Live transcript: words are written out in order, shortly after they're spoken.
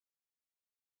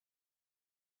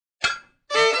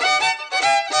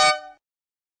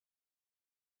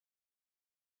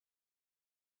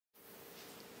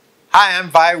Hi, I'm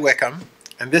Vi Wickham,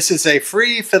 and this is a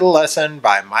free fiddle lesson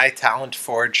by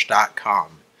mytalentforge.com.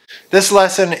 This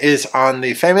lesson is on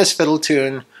the famous fiddle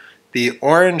tune, the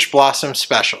Orange Blossom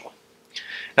Special.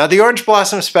 Now, the Orange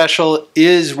Blossom Special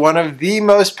is one of the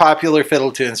most popular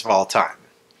fiddle tunes of all time.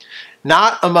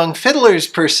 Not among fiddlers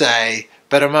per se,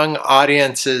 but among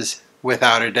audiences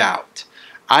without a doubt.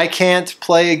 I can't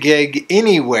play a gig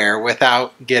anywhere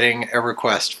without getting a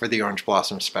request for the Orange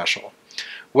Blossom Special.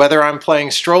 Whether I'm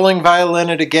playing strolling violin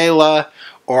at a gala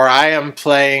or I am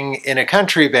playing in a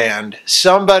country band,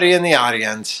 somebody in the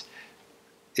audience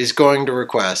is going to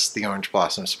request the Orange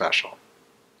Blossom Special.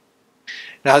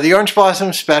 Now, the Orange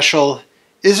Blossom Special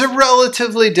is a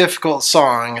relatively difficult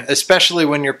song, especially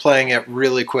when you're playing it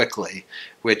really quickly,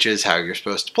 which is how you're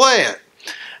supposed to play it.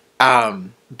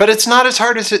 But it's not as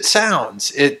hard as it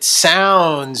sounds. It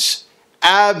sounds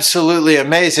absolutely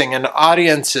amazing, and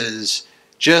audiences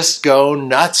just go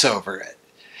nuts over it.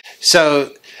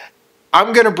 So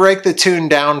I'm going to break the tune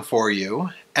down for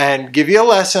you and give you a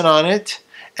lesson on it.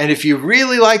 And if you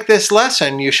really like this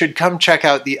lesson, you should come check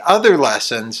out the other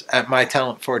lessons at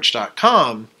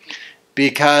mytalentforge.com,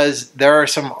 because there are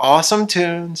some awesome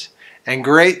tunes and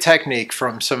great technique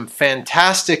from some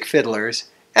fantastic fiddlers,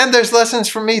 and there's lessons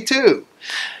from me too.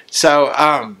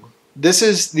 So this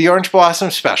is the Orange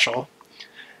Blossom Special.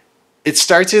 It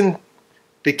starts in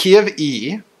the key of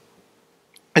E.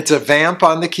 It's a vamp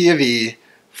on the key of E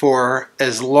for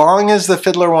as long as the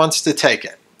fiddler wants to take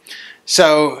it.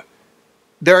 So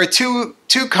there are two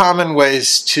common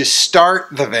ways to start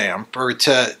the vamp, or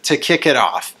to kick it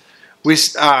off.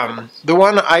 The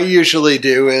one I usually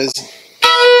do is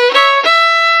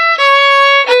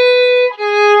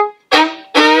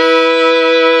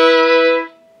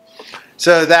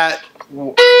so that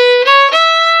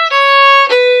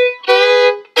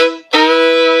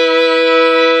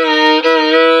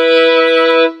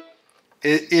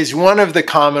it is one of the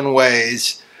common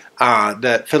ways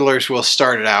that fiddlers will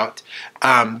start it out.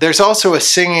 There's also a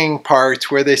singing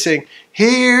part where they sing,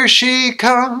 "Here she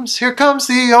comes, here comes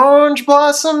the Orange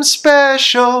Blossom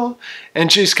Special,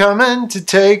 and she's coming to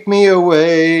take me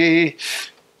away."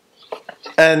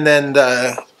 And then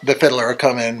the fiddler will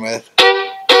come in with,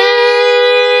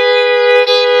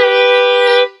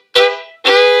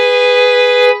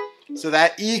 so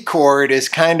that E chord is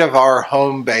kind of our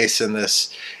home base in this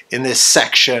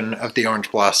section of the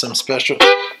Orange Blossom Special.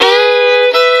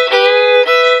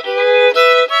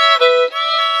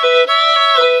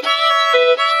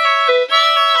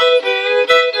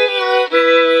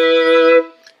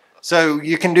 So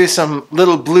you can do some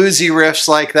little bluesy riffs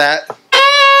like that.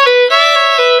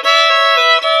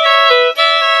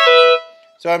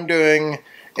 So I'm doing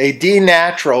a D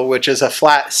natural, which is a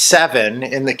flat 7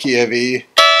 in the key of E.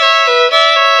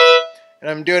 And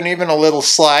I'm doing even a little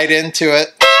slide into it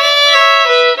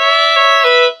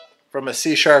from a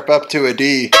C sharp up to a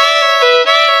D.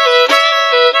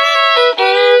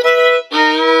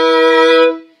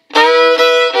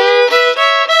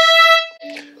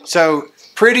 So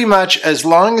pretty much as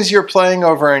long as you're playing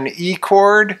over an E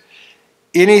chord,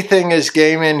 anything is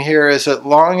game in here, as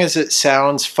long as it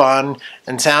sounds fun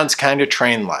and sounds kind of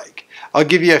train-like. I'll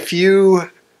give you a few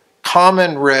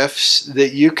common riffs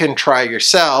that you can try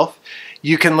yourself.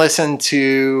 You can listen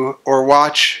to or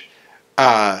watch,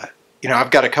 I've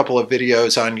got a couple of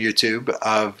videos on YouTube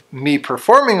of me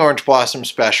performing Orange Blossom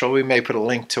Special. We may put a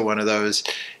link to one of those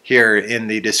here in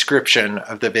the description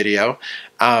of the video.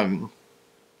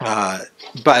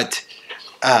 But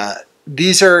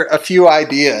these are a few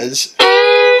ideas.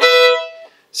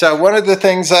 So one of the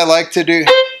things I like to do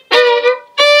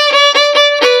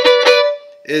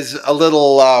is a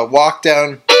little walk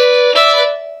down.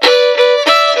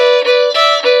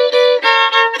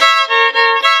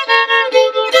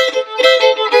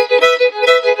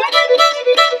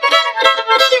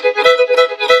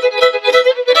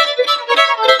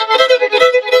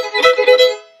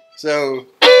 So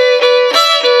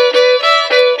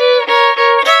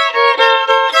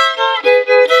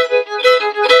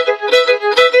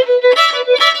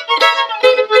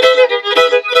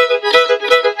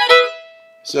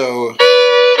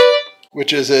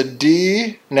which is a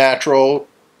D natural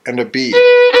and a B.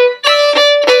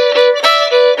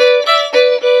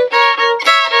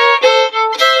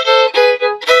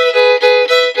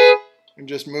 I'm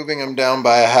just moving them down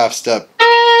by a half step.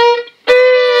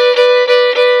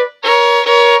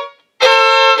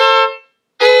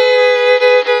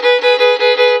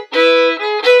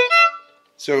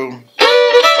 So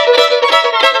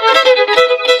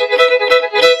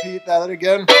repeat that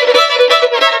again.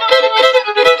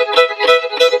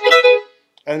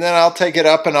 And then I'll take it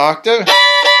up an octave.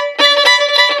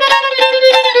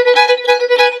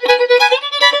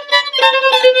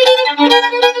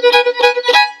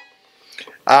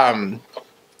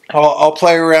 I'll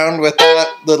play around with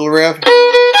that little riff.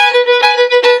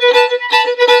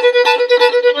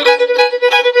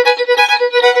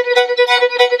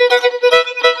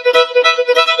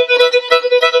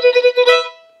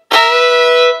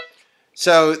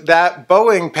 So that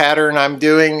bowing pattern I'm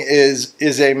doing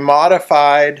is a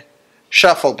modified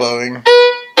shuffle bowing.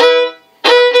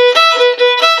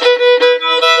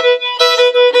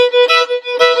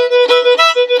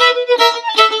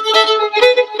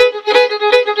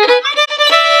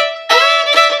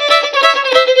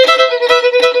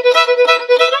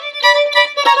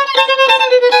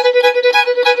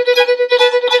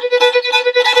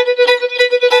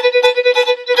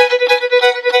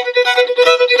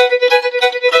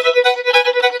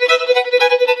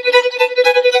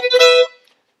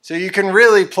 So you can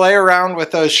really play around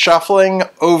with those shuffling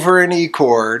over an E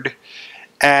chord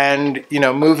and, you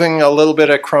know, moving a little bit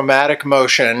of chromatic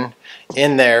motion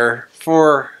in there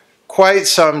for quite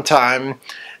some time.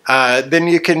 Then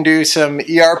you can do some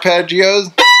E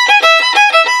arpeggios.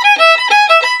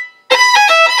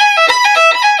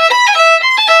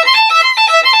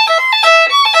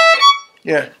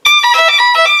 Yeah.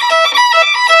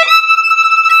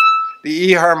 The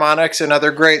E harmonics,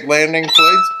 another great landing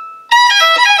place.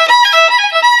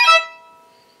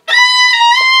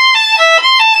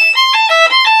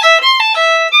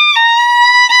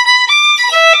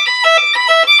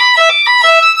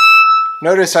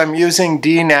 Notice I'm using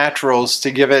D naturals to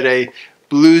give it a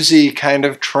bluesy kind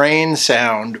of train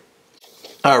sound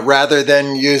rather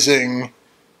than using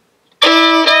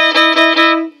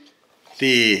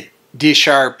the D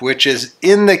sharp, which is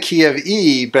in the key of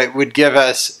E, but would give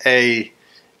us a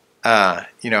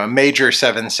you know, a major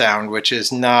 7 sound, which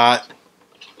is not.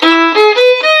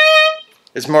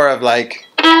 It's more of like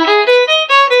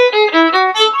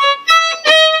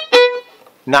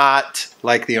not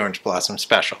like the Orange Blossom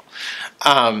Special.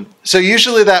 So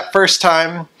usually that first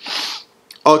time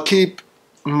I'll keep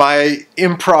my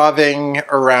improving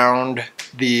around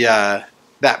the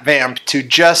that vamp to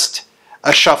just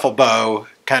a shuffle bow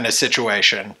kind of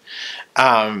situation.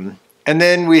 And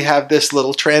then we have this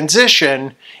little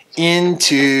transition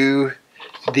into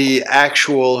the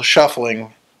actual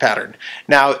shuffling pattern.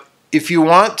 Now, if you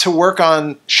want to work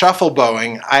on shuffle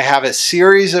bowing, I have a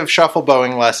series of shuffle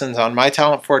bowing lessons on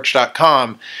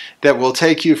mytalentforge.com that will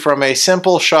take you from a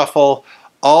simple shuffle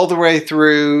all the way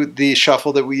through the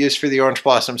shuffle that we use for the Orange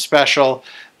Blossom Special,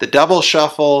 the double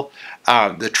shuffle,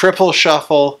 the triple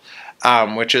shuffle,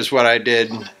 which is what I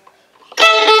did.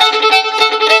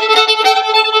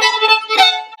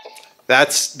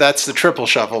 That's the triple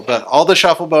shuffle, but all the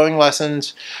shuffle bowing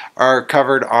lessons are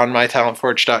covered on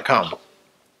mytalentforge.com.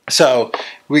 So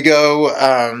we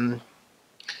go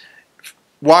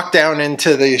walk down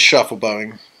into the shuffle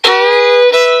bowing.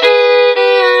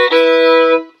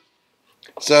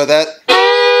 So that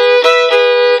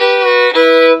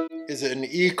is an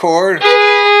E chord.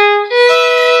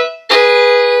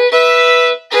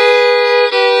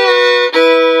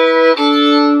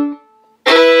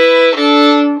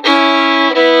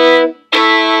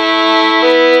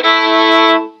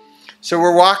 So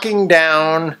we're walking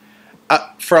down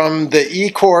from the E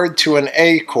chord to an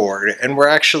A chord, and we're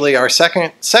actually, our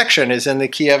second section is in the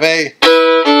key of A.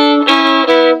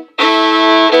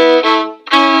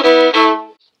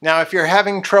 Now, if you're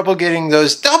having trouble getting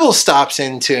those double stops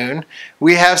in tune,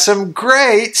 we have some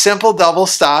great simple double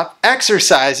stop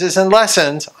exercises and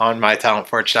lessons on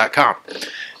mytalentforge.com.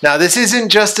 Now, this isn't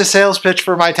just a sales pitch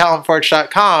for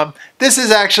mytalentforge.com. This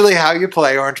is actually how you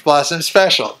play Orange Blossom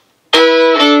Special.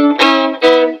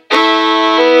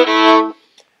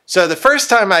 So the first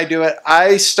time I do it,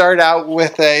 I start out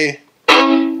with a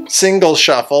single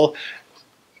shuffle.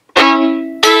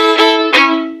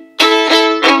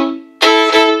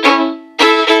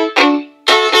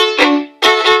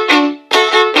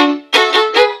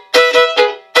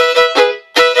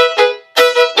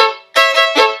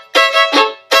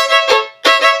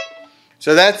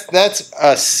 So that's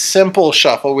a simple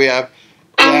shuffle. We have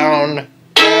down,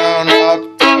 down,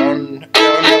 up, down,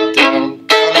 down, up, down,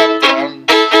 down, up, down.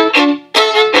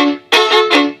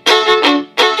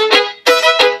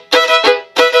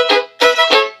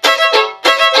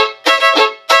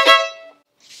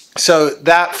 So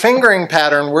that fingering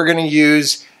pattern we're going to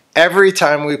use every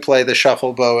time we play the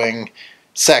shuffle bowing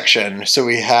section. So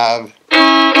we have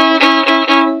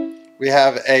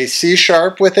a C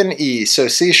sharp with an E. So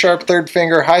C sharp third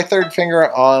finger, high third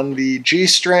finger on the G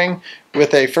string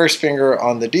with a first finger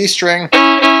on the D string.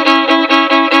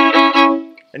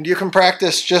 And you can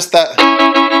practice just that.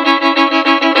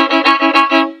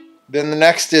 Then the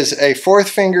next is a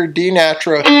fourth finger D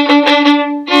natural.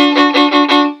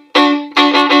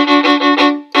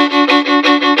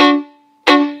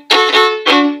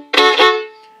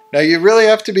 you really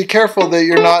have to be careful that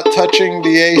you're not touching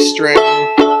the A string,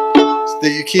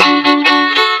 that you keep.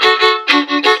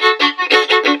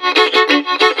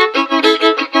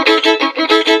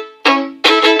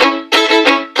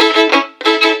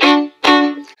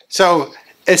 So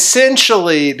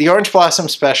essentially, the Orange Blossom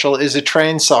Special is a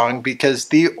train song because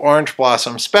the Orange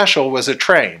Blossom Special was a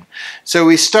train. So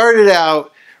we started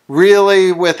out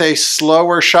really with a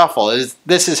slower shuffle.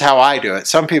 This is how I do it.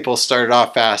 Some people start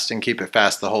off fast and keep it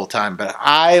fast the whole time, but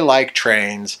I like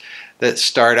trains that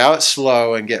start out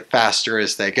slow and get faster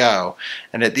as they go.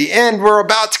 And at the end, we're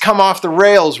about to come off the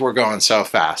rails. We're going so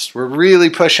fast. We're really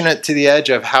pushing it to the edge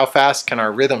of how fast can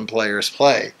our rhythm players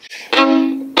play.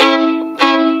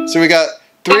 So we got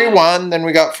 3-1, then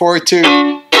we got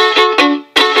 4-2.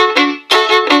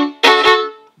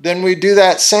 Then we do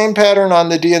that same pattern on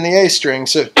the D and the A string.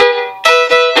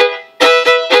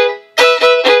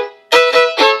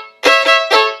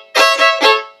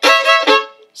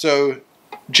 So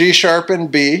G sharp and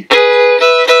B.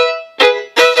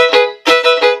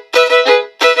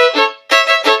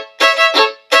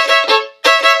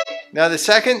 Now the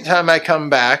second time I come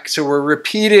back, so we're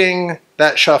repeating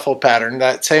that shuffle pattern,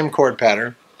 that same chord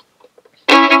pattern.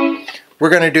 We're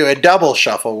going to do a double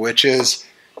shuffle, which is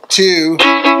 2,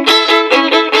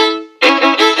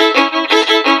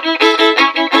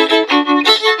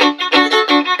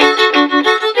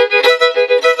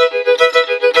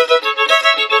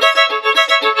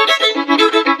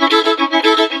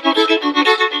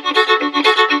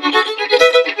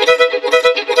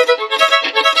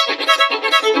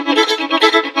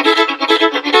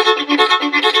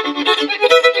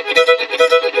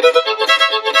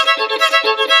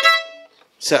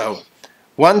 so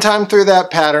one time through that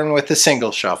pattern with the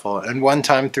single shuffle and one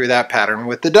time through that pattern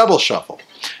with the double shuffle.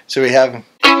 So we have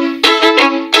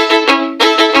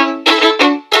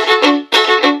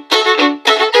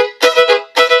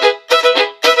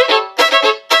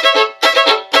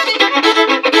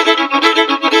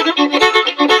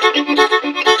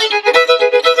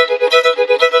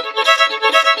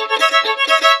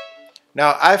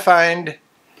now I find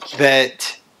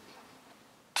that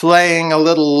playing a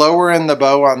little lower in the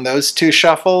bow on those two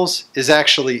shuffles is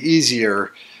actually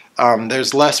easier.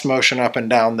 There's less motion up and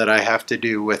down that I have to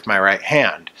do with my right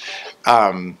hand.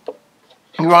 You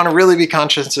want to really be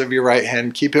conscious of your right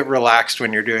hand. Keep it relaxed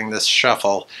when you're doing this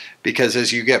shuffle, because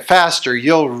as you get faster,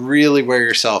 you'll really wear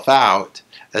yourself out,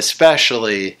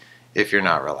 especially if you're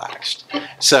not relaxed.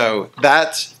 So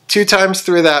that's 2 times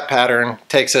through that pattern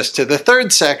takes us to the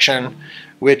third section,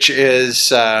 which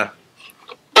is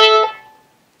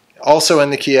also in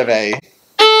the key of A.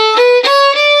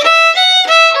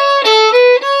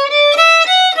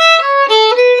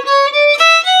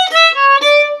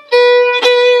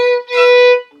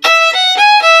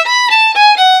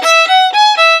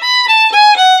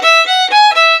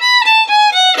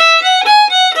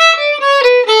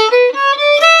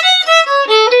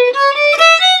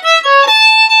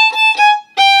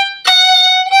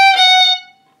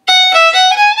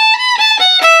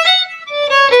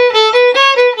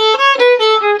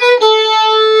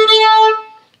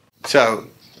 So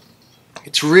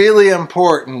it's really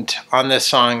important on this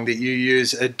song that you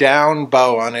use a down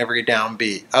bow on every down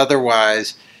beat.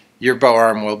 Otherwise, your bow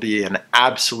arm will be an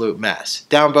absolute mess.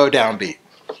 Down bow, down beat.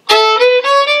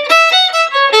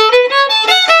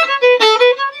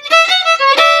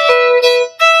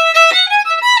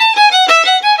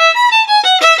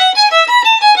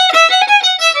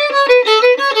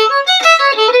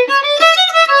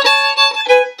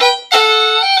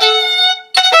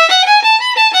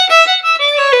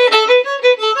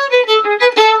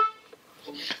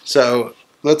 So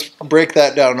let's break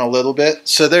that down a little bit.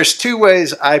 So there's 2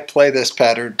 ways I play this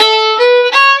pattern.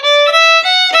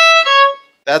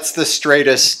 That's the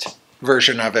straightest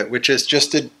version of it, which is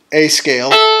just an A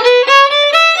scale.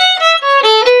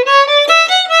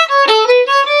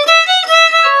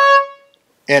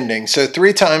 Ending. So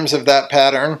 3 times of that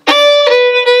pattern.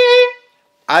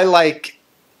 I like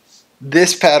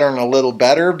this pattern a little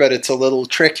better, but it's a little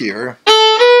trickier.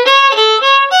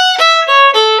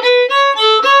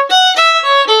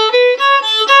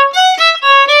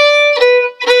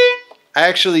 I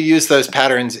actually use those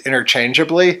patterns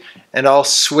interchangeably, and I'll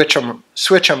switch them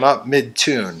up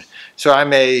mid-tune. So I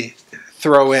may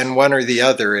throw in one or the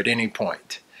other at any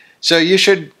point. So you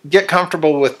should get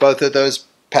comfortable with both of those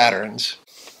patterns.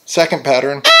 Second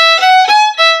pattern.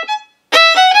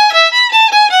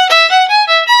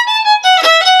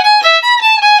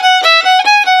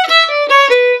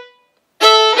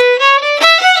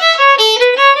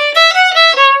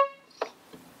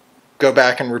 Go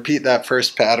back and repeat that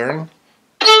first pattern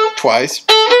twice.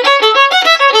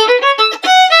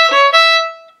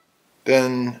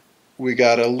 Then we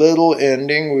got a little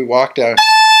ending. We walk down.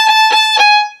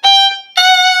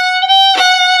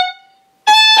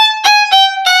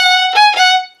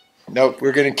 Nope,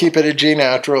 we're going to keep it a G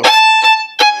natural.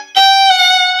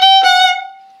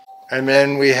 And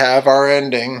then we have our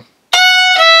ending.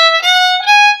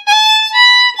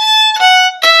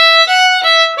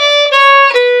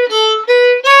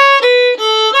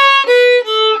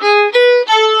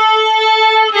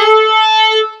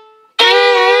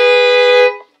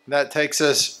 That takes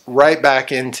us right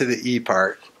back into the E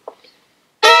part.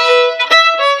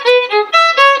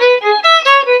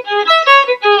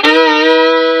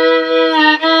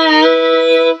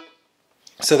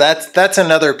 So that's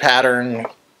another pattern.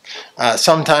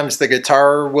 Sometimes the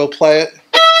guitar will play it.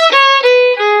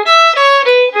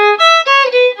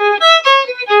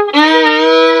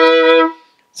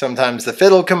 Sometimes the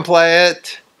fiddle can play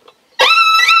it.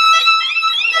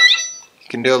 You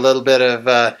can do a little bit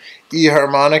of E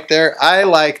harmonic there. I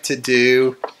like to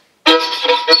do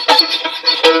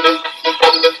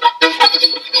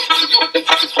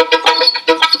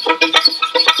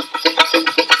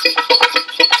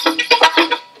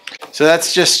so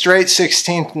that's just straight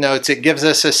 16th notes. It gives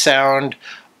us a sound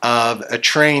of a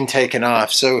train taking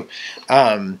off. So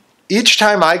each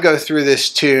time I go through this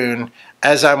tune,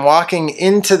 as I'm walking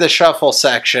into the shuffle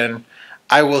section,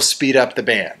 I will speed up the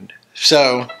band.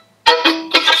 So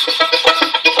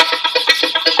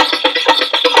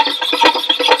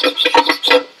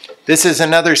this is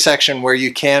another section where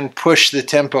you can push the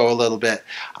tempo a little bit.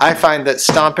 I find that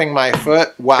stomping my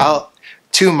foot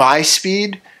to my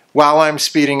speed while I'm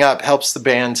speeding up helps the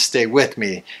band stay with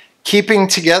me. Keeping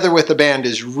together with the band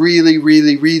is really,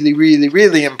 really, really, really,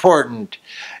 really important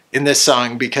in this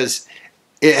song because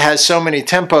it has so many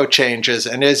tempo changes,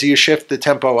 and as you shift the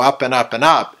tempo up and up and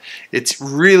up, it's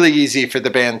really easy for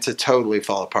the band to totally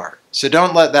fall apart. So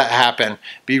don't let that happen.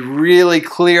 Be really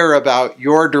clear about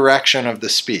your direction of the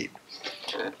speed.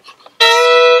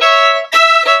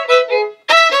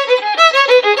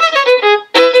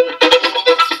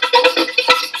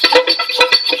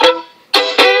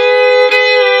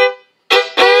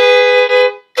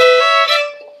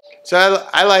 So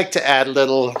I like to add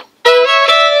little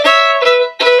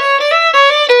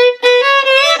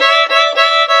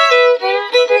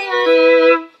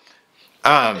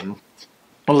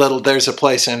there's a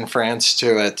place in France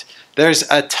to it. There's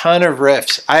a ton of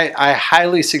riffs. I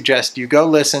highly suggest you go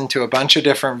listen to a bunch of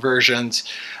different versions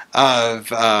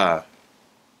of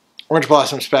Orange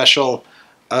Blossom Special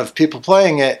of people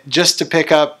playing it just to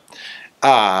pick up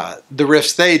the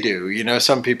riffs they do. You know,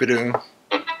 some people do.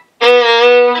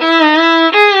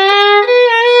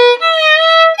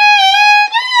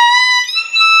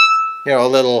 You know, a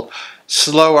little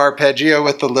slow arpeggio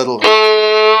with the little.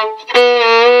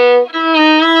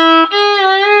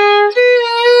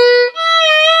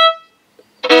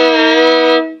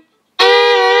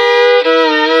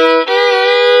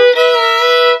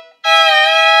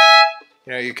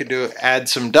 You know, you could add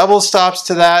some double stops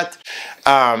to that.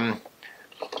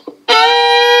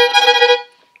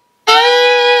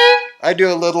 I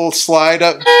do a little slide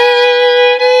up.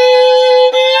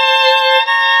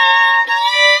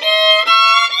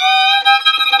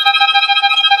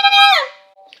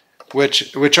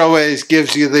 Which always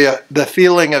gives you the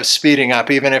feeling of speeding up,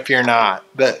 even if you're not.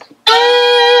 But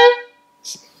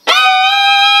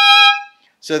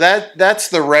so that's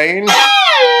the range.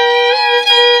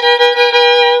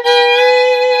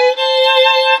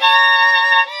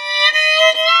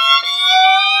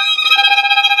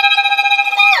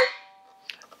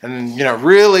 And you know,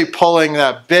 really pulling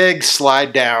that big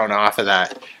slide down off of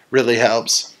that really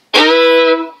helps.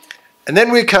 And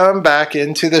then we come back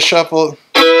into the shuffle.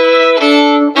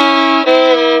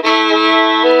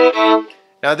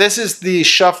 Now this is the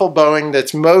shuffle bowing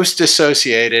that's most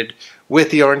associated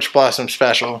with the Orange Blossom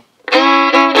Special.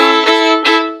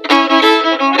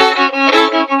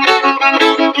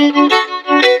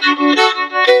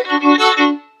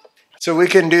 So we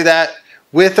can do that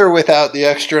with or without the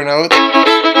extra note.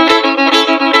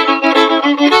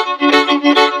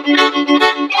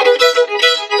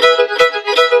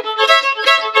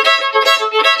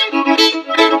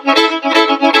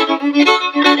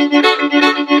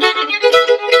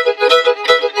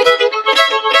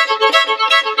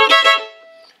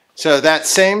 So that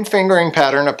same fingering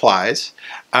pattern applies.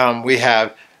 We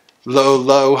have low,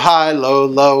 low, high, low,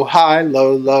 low, high,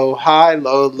 low, low, high,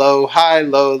 low, low, high,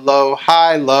 low, low,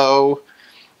 high, low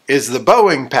is the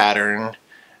bowing pattern.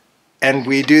 And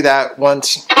we do that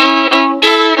once.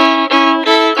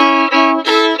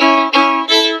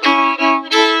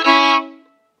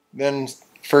 Then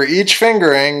for each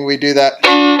fingering, we do that.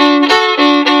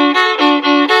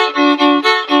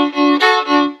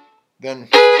 then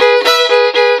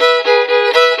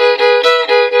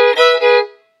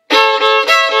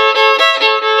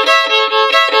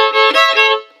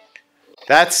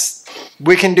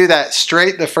we can do that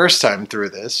straight the first time through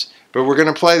this, but we're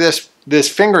going to play this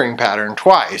fingering pattern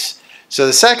twice. So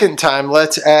the second time,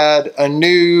 let's add a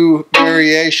new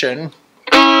variation.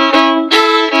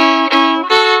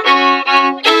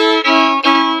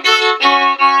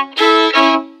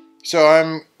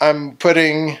 So I'm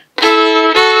putting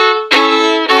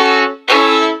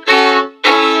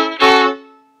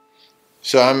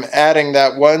I'm adding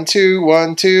that 1 2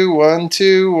 1 2 1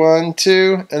 2 1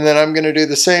 2, and then I'm going to do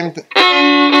the same thing.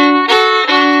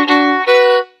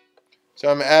 So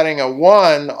I'm adding a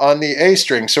 1 on the A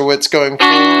string, so it's going 4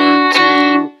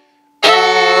 2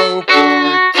 0 4 2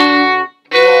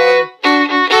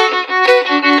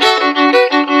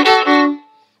 1,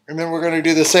 and then we're going to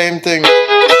do the same thing.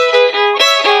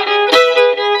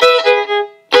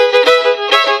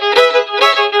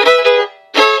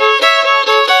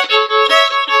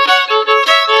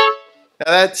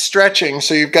 Now that stretching,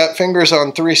 so you've got fingers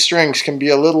on 3 strings, can be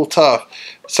a little tough.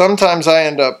 Sometimes I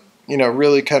end up,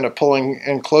 really kind of pulling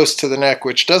in close to the neck,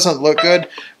 which doesn't look good,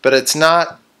 but it's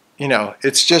not,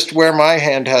 it's just where my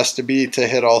hand has to be to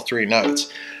hit all 3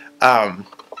 notes.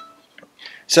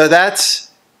 So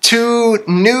that's 2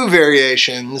 new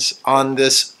variations on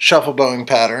this shuffle bowing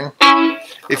pattern.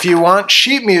 If you want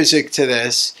sheet music to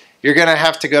this, you're going to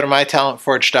have to go to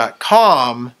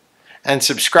mytalentforge.com and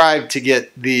subscribe to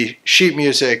get the sheet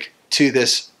music to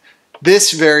this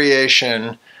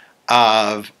variation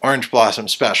of Orange Blossom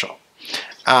Special.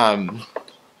 All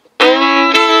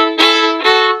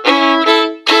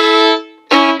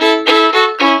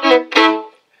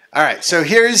right, so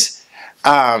here's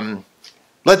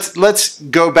let's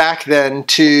go back then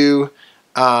to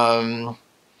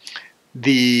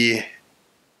the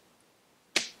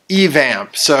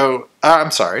evamp. So I'm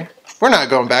sorry. We're not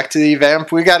going back to the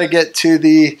evamp. We got to get to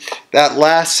that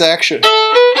last section.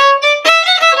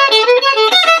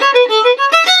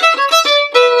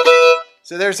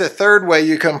 So there's a third way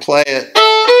you can play it.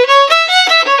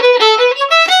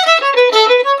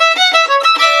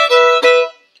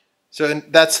 So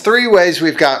that's 3 ways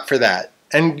we've got for that.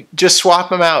 And just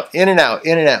swap them out, in and out,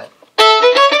 in and out.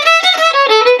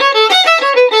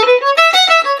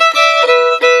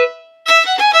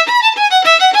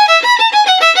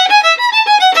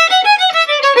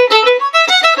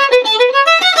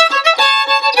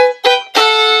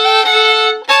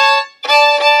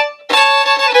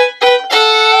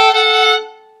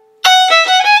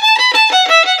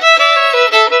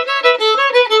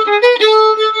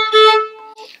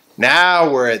 Now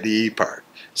we're at the E part.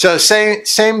 So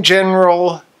same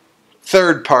general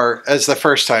third part as the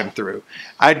first time through.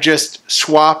 I just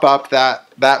swap up that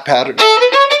pattern.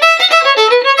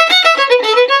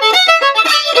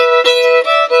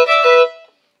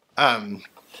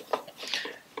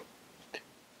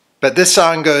 But this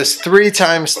song goes 3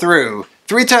 times through.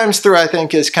 3 times through, I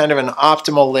think, is kind of an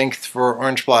optimal length for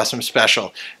Orange Blossom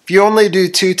Special. If you only do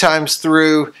 2 times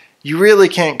through, you really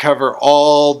can't cover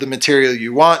all the material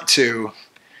you want to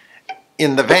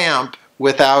in the vamp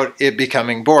without it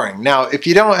becoming boring. Now, if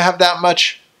you don't have that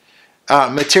much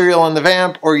material in the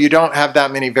vamp, or you don't have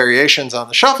that many variations on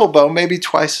the shuffle bow, maybe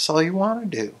twice is all you want to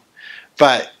do.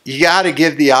 But you got to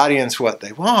give the audience what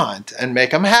they want and make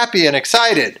them happy and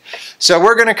excited. So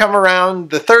we're going to come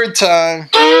around the third time.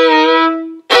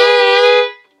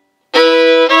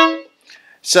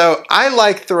 So I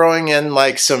like throwing in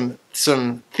like some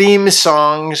theme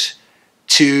songs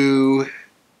to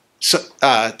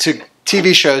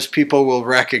TV shows people will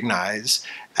recognize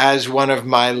as one of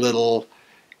my little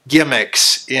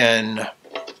gimmicks in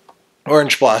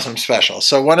Orange Blossom Special.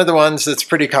 So one of the ones that's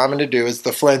pretty common to do is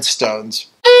the Flintstones.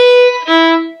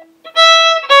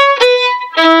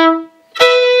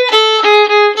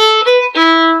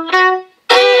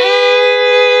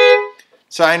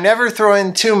 So I never throw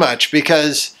in too much,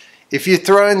 because if you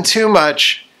throw in too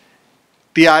much,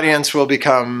 the audience will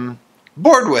become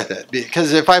bored with it.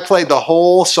 Because if I played the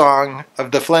whole song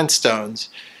of the Flintstones,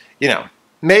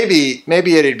 maybe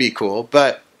it'd be cool,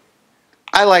 but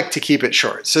I like to keep it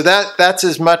short. So that's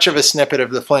as much of a snippet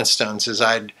of the Flintstones as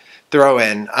I'd throw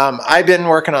in. I've been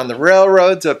working on the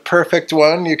Railroads, a perfect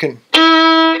one. You can...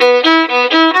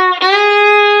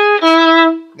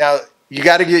 Now, you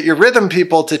got to get your rhythm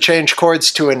people to change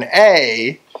chords to an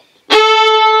A.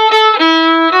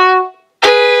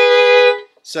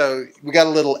 So we got a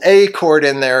little A chord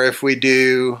in there if we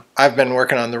do I've Been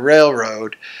Working on the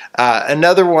Railroad.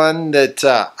 Another one that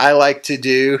I like to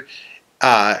do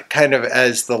kind of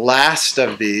as the last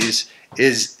of these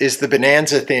is the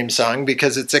Bonanza theme song,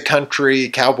 because it's a country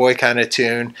cowboy kind of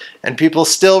tune, and people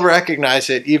still recognize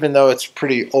it even though it's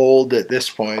pretty old at this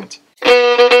point.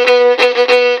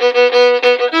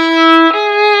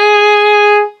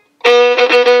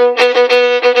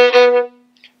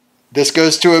 This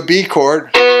goes to a B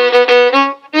chord,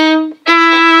 and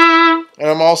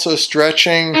I'm also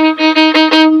stretching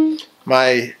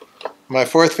my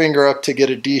fourth finger up to get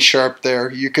a D sharp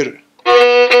there. You could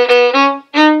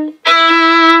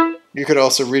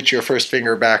also reach your first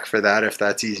finger back for that if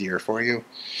that's easier for you.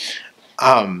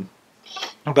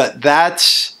 But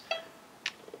that's,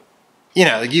 you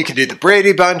know, you could do the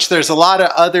Brady Bunch. There's a lot of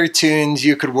other tunes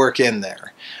you could work in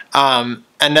there.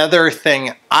 Another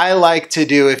thing I like to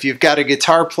do, if you've got a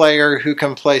guitar player who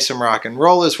can play some rock and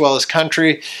roll as well as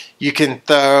country, you can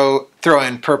throw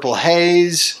in Purple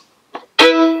Haze.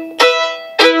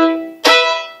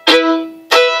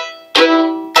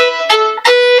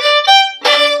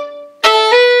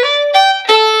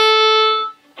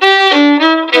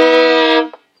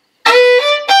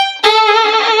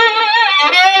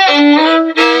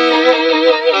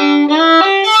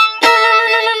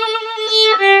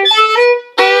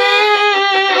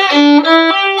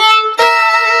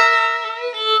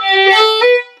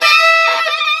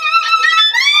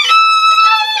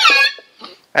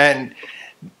 And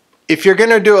if you're going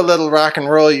to do a little rock and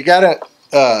roll, you got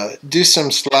to do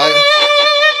some slide.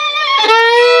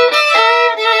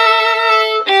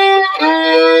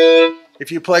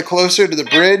 If you play closer to the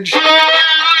bridge,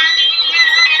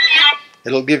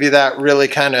 it'll give you that really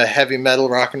kind of heavy metal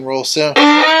rock and roll sound.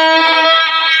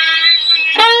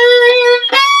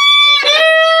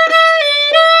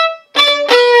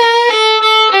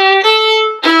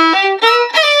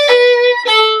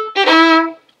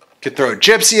 Could throw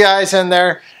Gypsy Eyes in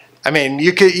there. I mean,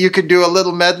 you could do a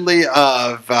little medley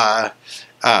of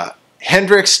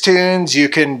Hendrix tunes. You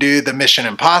can do the Mission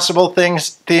Impossible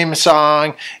theme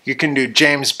song. You can do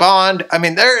James Bond. I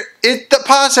mean, the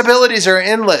possibilities are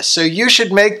endless. So you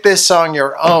should make this song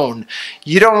your own.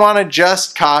 You don't want to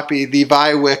just copy the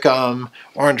Vi Wickham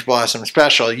Orange Blossom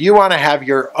Special. You want to have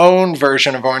your own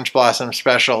version of Orange Blossom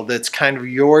Special that's kind of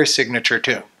your signature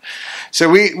tune. So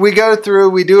we go through,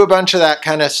 we do a bunch of that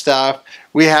kind of stuff.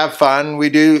 We have fun. We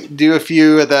do a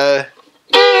few of the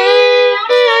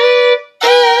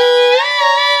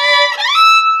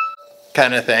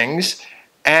kind of things.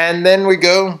 And then we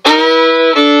go.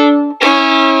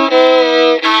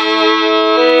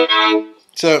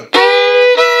 So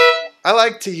I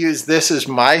like to use this as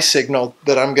my signal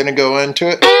that I'm going to go into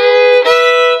it.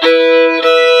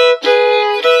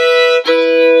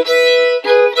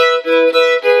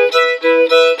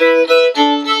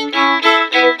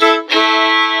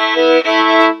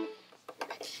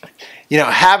 You know,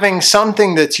 having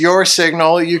something that's your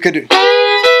signal, you could...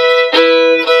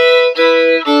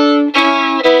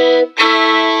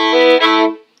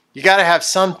 You got to have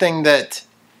something that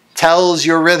tells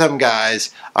your rhythm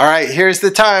guys, all right, here's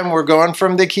the time. We're going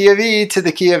from the key of E to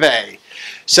the key of A.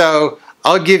 So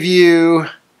I'll give you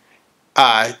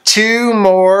two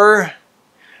more,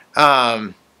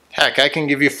 heck, I can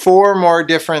give you four more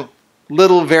different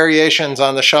little variations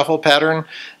on the shuffle pattern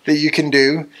that you can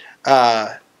do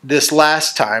this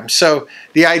last time. So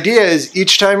the idea is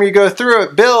each time you go through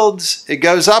it builds, it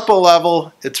goes up a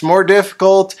level, it's more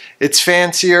difficult, it's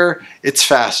fancier, it's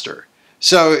faster.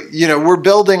 So, you know, we're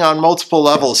building on multiple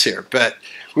levels here, but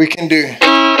we can do...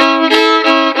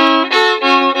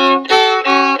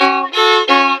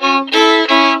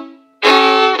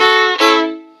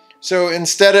 So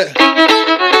instead of...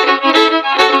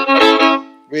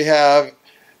 We have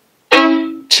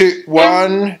 2,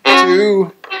 1,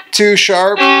 2, 2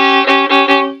 sharp.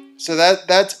 So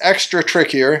that's extra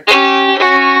trickier.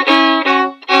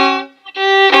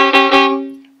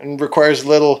 And requires a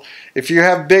little... If you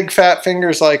have big fat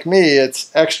fingers like me,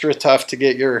 it's extra tough to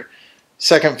get your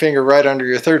second finger right under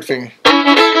your third finger.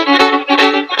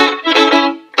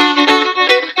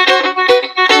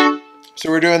 So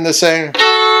we're doing the same.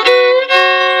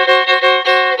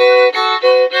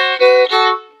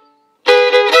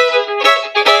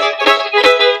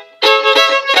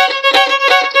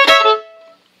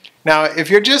 Now, if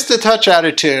you're just a touch out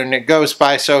of tune, it goes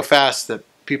by so fast that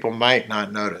people might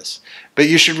not notice. But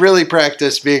you should really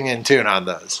practice being in tune on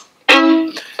those.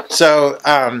 So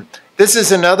this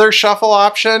is another shuffle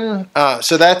option.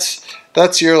 So that's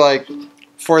your like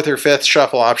 4th or 5th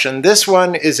shuffle option. This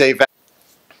one is a...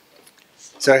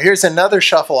 So here's another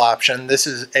shuffle option. This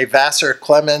is a Vassar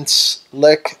Clements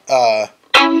lick that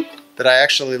I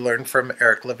actually learned from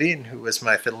Eric Levine, who was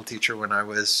my fiddle teacher when I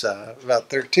was about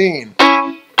 13.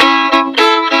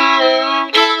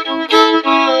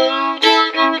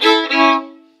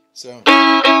 So.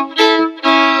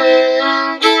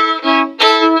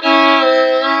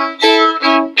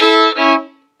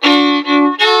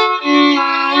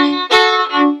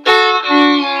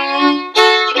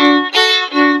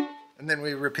 And then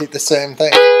we repeat the same thing.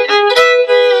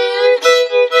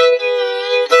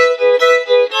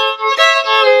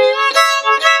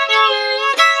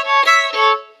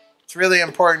 It's really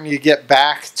important you get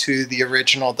back to the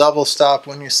original double stop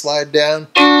when you slide down.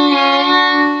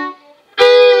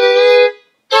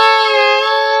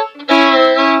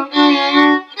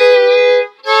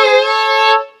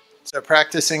 So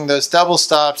practicing those double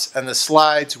stops and the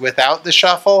slides without the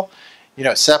shuffle, you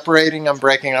know, separating them,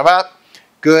 breaking them up,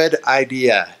 good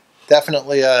idea.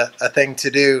 Definitely a thing to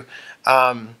do.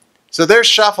 So there's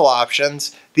shuffle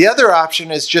options. The other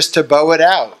option is just to bow it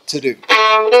out to do.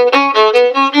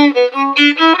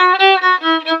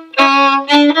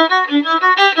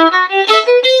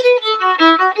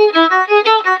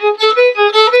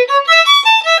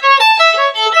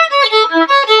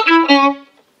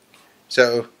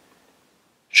 So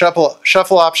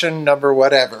shuffle option number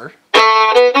whatever.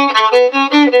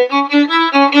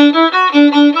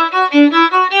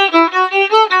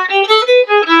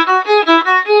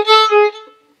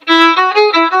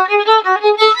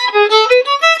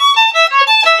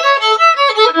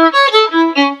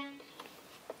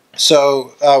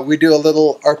 So we do a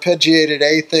little arpeggiated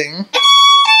A thing.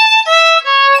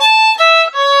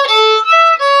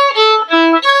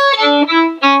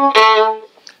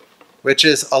 Which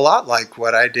is a lot like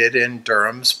what I did in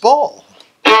Durham's Bull.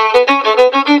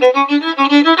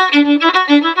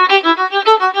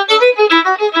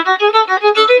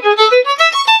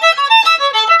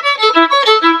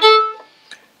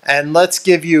 And let's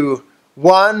give you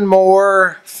one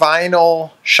more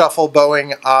final shuffle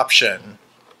bowing option.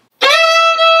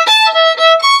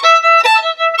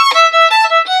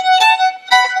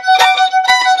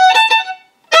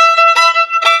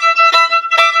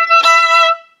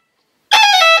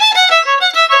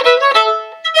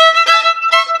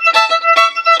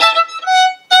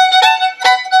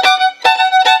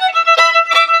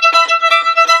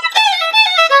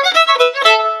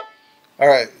 All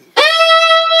right.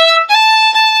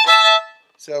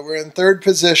 So we're in third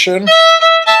position.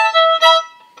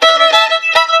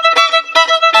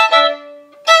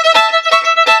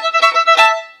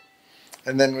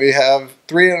 And then we have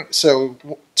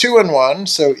two and one,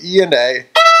 so E and A.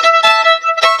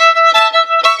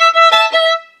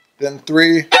 Then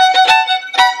 3.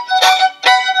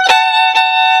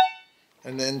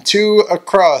 And then 2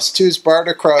 across, 2's barred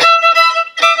across.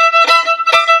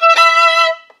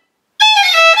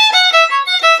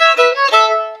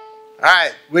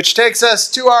 Alright, which takes us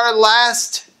to our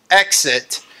last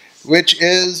exit, which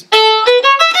is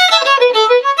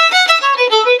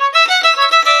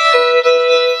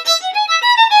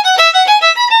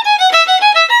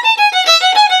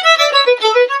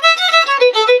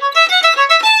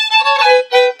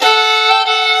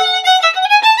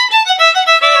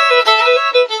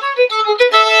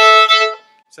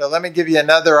so let me give you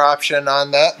another option on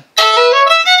that.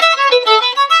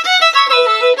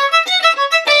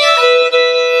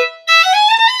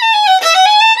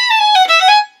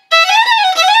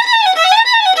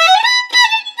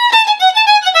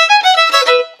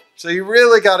 So you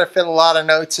really got to fit a lot of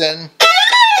notes in.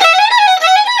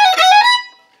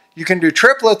 You can do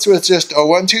triplets with just a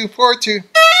 1, 2, 4, 2.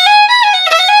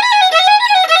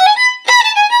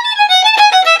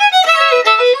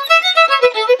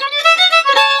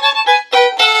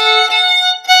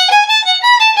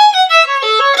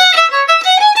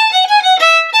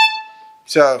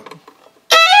 So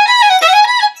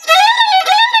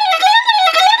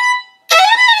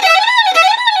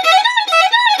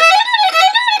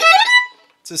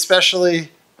it's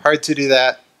especially hard to do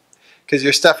that because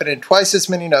you're stuffing in twice as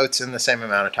many notes in the same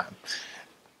amount of time.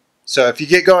 So if you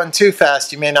get going too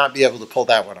fast, you may not be able to pull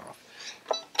that one off.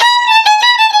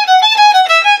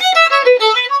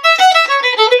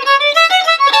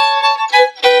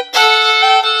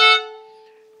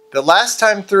 The last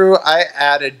time through, I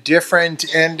add a different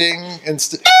ending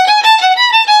instead.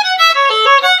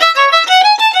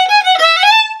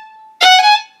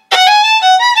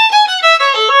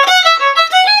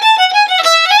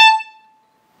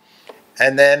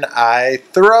 And then I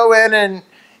throw in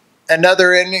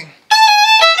another ending.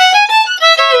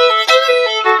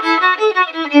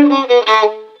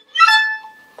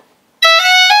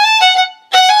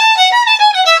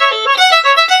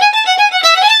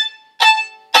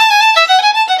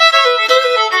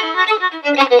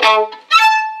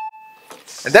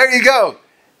 And there you go.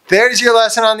 There's your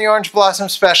lesson on the Orange Blossom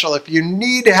Special. If you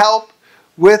need help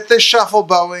with the shuffle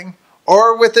bowing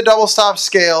or with the double stop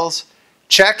scales,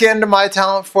 check into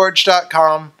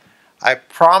mytalentforge.com. I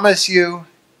promise you,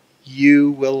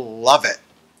 you will love it.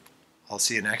 I'll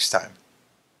see you next time.